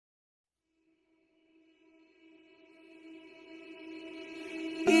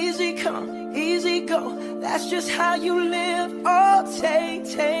That's just how you live. Oh,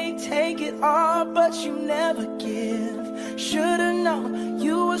 take it all, but you never give. Should've known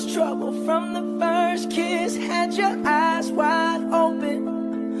you was trouble from the first kiss. Had your eyes wide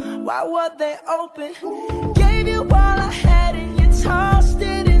open. Why were they open? Gave you all I had and you tossed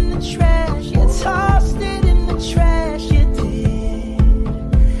it in the trash. You tossed it in the trash, you did.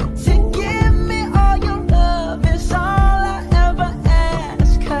 To give me all your love is all I ever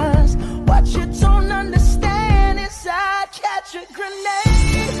ask. Cause what you don't understand is I'd catch a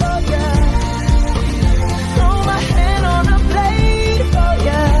grenade for ya. Throw my hand on a blade for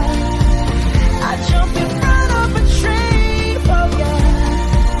ya. I jump in front of a train for ya.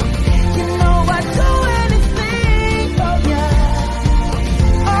 You know I'd do anything for ya.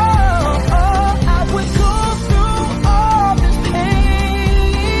 Oh, I would go through all this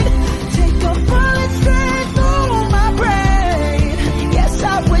pain. Take a bullet straight through my brain. Yes, I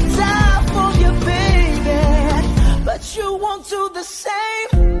would die for you, baby, but you won't do the same.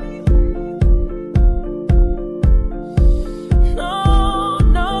 No,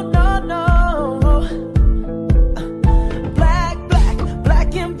 no, no, no.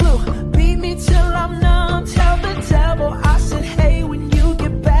 Black and blue. Beat me till I'm numb. Tell the devil I said, hey, when you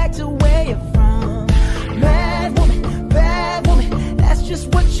get back to where you're from. Bad woman, that's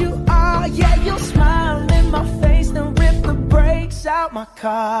just what you are. Yeah, you'll smile in my face, then rip the brakes out my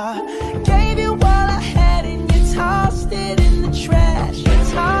car. Gave you all I had and you tossed it in the trash. You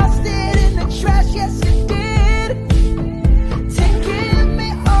tossed it in the trash, yes you did. To give me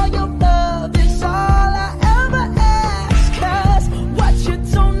all your love is all I ever ask. Cause what you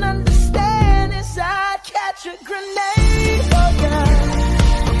don't understand is I'd catch a grenade for ya.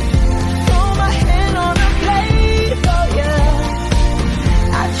 Throw my hand on a blade for ya.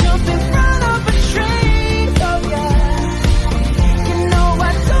 I jump in front of a train for ya. You know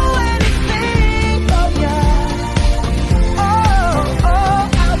I'd do anything for ya. Oh,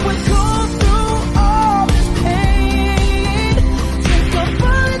 I would go through all this pain. Take a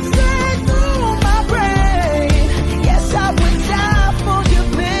bullet straight through my brain. Yes, I would die for you,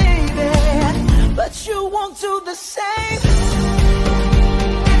 baby, but you won't do the same.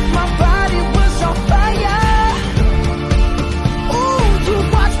 If my body was on fire, ooh, you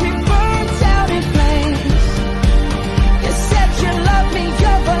watch me burn down in flames. You said you love me,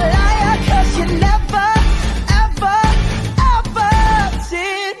 you're a liar, cause you never, ever, ever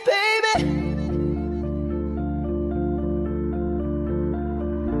did, baby.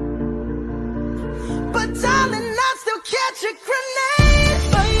 But darling, I still catch a grenade.